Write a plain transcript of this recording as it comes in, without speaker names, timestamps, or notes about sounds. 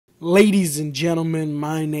Ladies and gentlemen,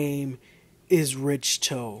 my name is Rich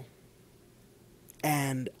Toe,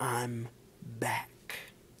 and I'm back.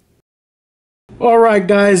 Alright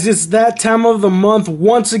guys, it's that time of the month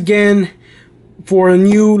once again for a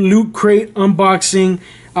new Loot Crate unboxing.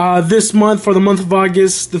 This month, for the month of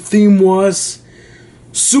August, the theme was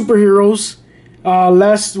superheroes.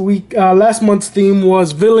 Last month's theme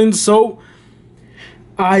was villains, so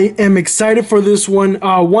I am excited for this one.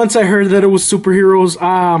 Once I heard that it was superheroes,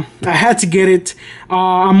 I had to get it.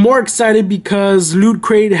 I'm more excited because Loot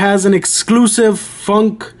Crate has an exclusive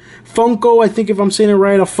Funko, I think if I'm saying it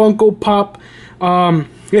right, a Funko Pop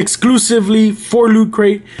exclusively for Loot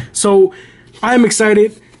Crate. So I'm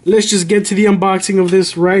excited. Let's just get to the unboxing of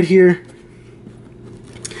this right here.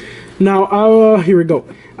 Now, here we go.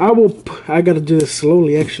 I gotta do this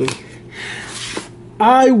slowly actually.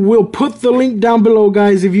 I will put the link down below,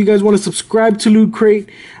 guys, if you guys want to subscribe to Loot Crate.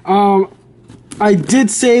 I did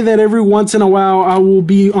say that every once in a while I will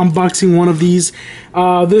be unboxing one of these.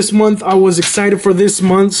 This month I was excited for this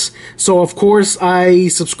month's, so of course I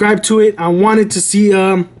subscribed to it. I wanted to see,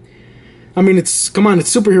 I mean, come on,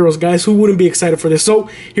 it's superheroes, guys. Who wouldn't be excited for this? So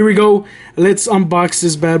here we go. Let's unbox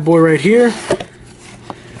this bad boy right here.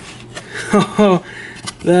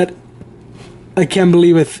 That, I can't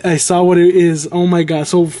believe it. I saw what it is. Oh my god.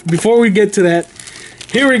 So before we get to that,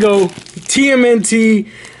 here we go. TMNT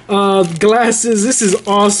glasses. This is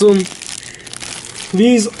awesome.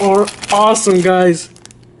 These are awesome, guys.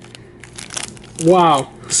 Wow.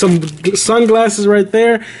 Some sunglasses right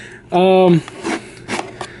there. What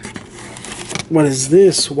is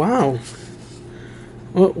this? Wow.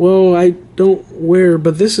 Well, I don't wear,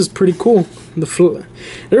 but this is pretty cool. It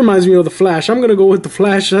reminds me of the Flash. I'm gonna go with the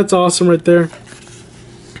Flash. That's awesome right there.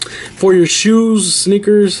 For your shoes,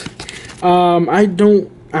 sneakers. I'm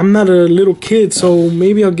not a little kid, so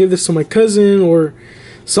maybe I'll give this to my cousin or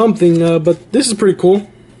something. But this is pretty cool.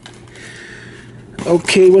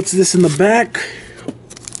 Okay, what's this in the back?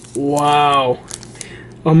 Wow,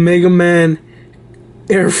 a Mega Man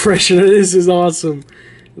air freshener. This is awesome.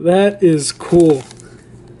 That is cool.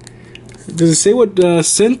 Does it say what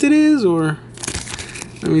scent it is, or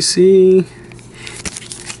let me see?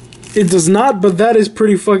 It does not, but that is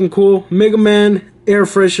pretty fucking cool. Mega Man air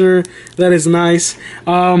freshener. That is nice.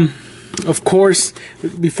 Of course,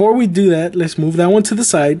 before we do that, let's move that one to the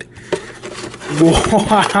side.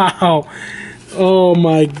 Wow. Oh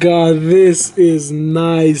my god, this is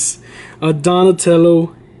nice. A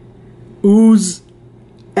Donatello Ooze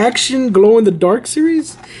Action Glow in the Dark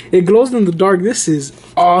series. It glows in the dark. This is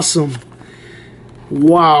awesome.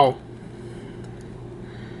 Wow.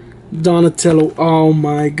 Donatello. Oh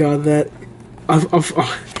my god, that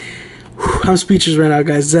I'm speechless right now,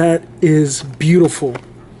 guys. That is beautiful.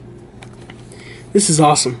 This is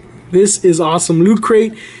awesome. This is awesome. Loot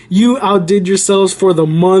Crate, you outdid yourselves for the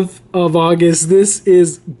month of August. This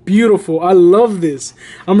is beautiful. I love this.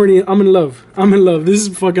 I'm in love. I'm in love. This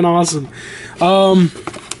is fucking awesome.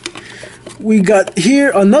 We got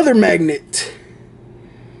here another magnet.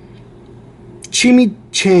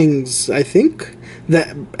 Chimichangas, I think.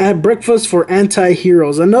 That at breakfast for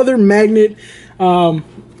anti-heroes. Another magnet. I'm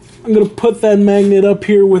gonna put that magnet up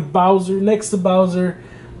here with Bowser, next to Bowser,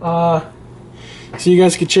 so you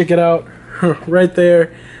guys can check it out. Right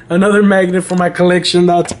there. Another magnet for my collection.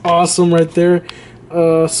 That's awesome right there.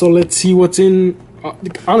 So let's see what's in.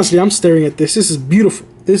 Honestly, I'm staring at this. This is beautiful.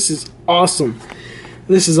 This is awesome.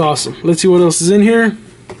 This is awesome. Let's see what else is in here.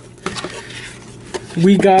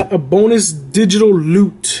 We got a bonus digital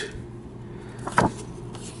loot.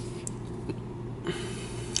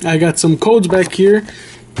 I got some codes back here.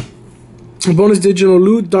 A bonus digital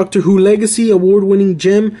loot, Doctor Who Legacy, award-winning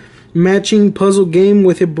gem matching puzzle game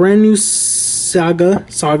with a brand new saga.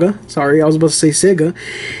 Sorry, I was about to say Sega.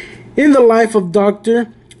 In the life of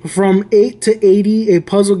Doctor, from 8 to 80, a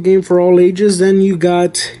puzzle game for all ages. Then you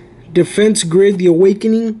got Defense Grid, The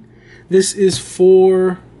Awakening. This is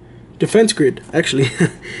for Defense Grid, actually.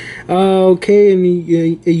 Okay, and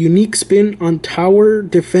a unique spin on tower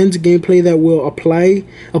defense gameplay that will appeal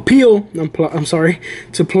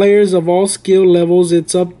to players of all skill levels.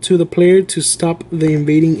 It's up to the player to stop the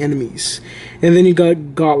invading enemies. And then you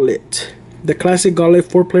got Gauntlet. The classic Gauntlet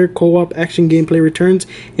 4-player co-op action gameplay returns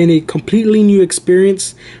in a completely new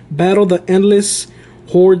experience. Battle the endless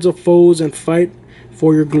hordes of foes and fight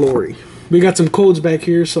for your glory. We got some codes back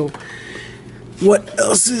here, so what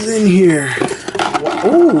else is in here?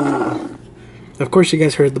 Oh, of course you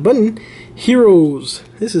guys heard the button. Heroes.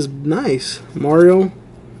 This is nice. Mario.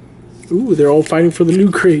 Ooh, they're all fighting for the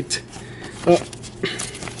Loot Crate.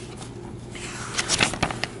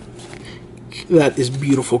 That is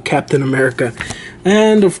beautiful. Captain America.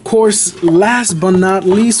 And of course, last but not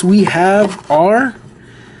least, we have our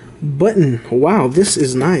button. Wow, this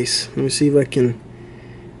is nice. Let me see if I can.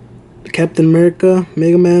 Captain America,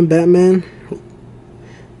 Mega Man, Batman,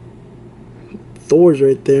 Thor's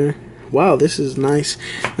right there. Wow, this is nice.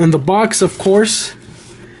 And the box, of course.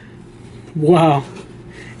 Wow,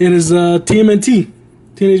 it is TMNT,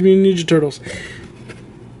 Teenage Mutant Ninja Turtles.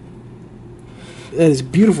 That is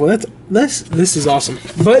beautiful. This is awesome.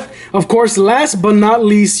 But of course, last but not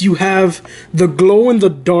least, you have the glow in the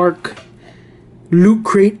dark Loot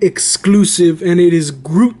Crate exclusive, and it is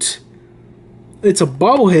Groot. It's a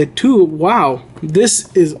bobblehead too. Wow,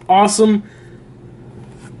 this is awesome.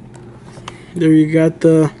 There you got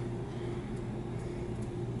the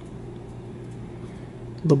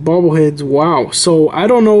bobbleheads. Wow. So I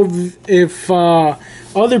don't know if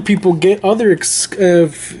other people get other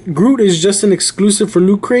if Groot is just an exclusive for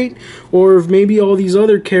Loot Crate, or if maybe all these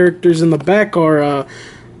other characters in the back are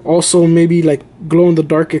also maybe like glow in the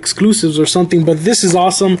dark exclusives or something. But this is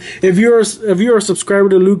awesome. If you're a subscriber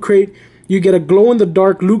to Loot Crate, you get a glow in the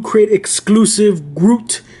dark Loot Crate exclusive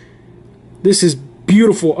Groot. This is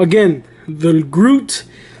beautiful. Again, the Groot,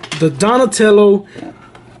 the Donatello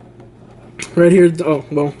right here. Oh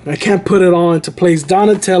well, I can't put it on to place.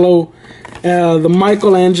 Donatello, the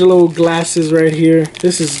Michelangelo glasses right here.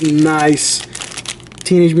 This is nice.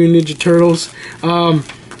 Teenage Mutant Ninja Turtles.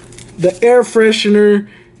 The air freshener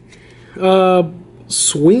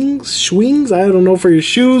swings. I don't know, for your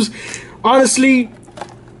shoes. Honestly,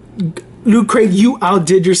 Loot Crate, you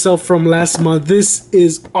outdid yourself from last month. This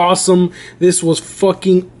is awesome. This was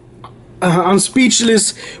fucking I'm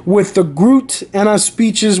speechless with the Groot, and I'm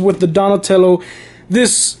speechless with the Donatello.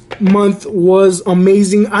 This month was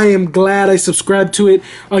amazing. I am glad I subscribed to it.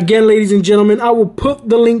 Again, ladies and gentlemen, I will put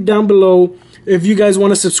the link down below if you guys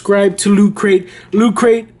want to subscribe to Loot Crate. Loot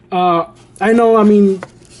Crate, I know, I mean,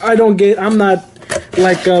 I'm not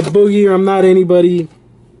like Boogie, or I'm not anybody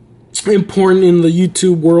important in the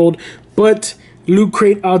YouTube world, but Loot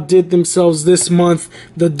Crate outdid themselves this month.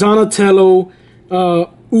 The Donatello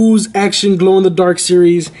Ooze Action Glow in the Dark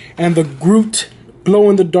series and the Groot Glow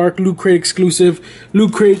in the Dark Loot Crate exclusive.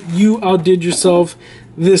 Loot Crate, you outdid yourself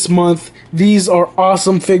this month. These are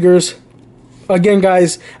awesome figures. Again,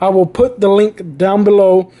 guys, I will put the link down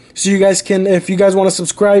below so you guys can, if you guys want to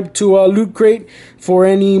subscribe to Loot Crate for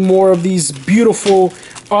any more of these beautiful,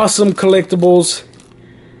 awesome collectibles.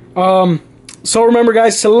 So remember,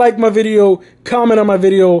 guys, to like my video, comment on my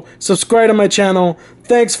video, subscribe to my channel.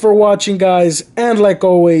 Thanks for watching, guys, and like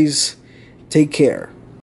always, take care.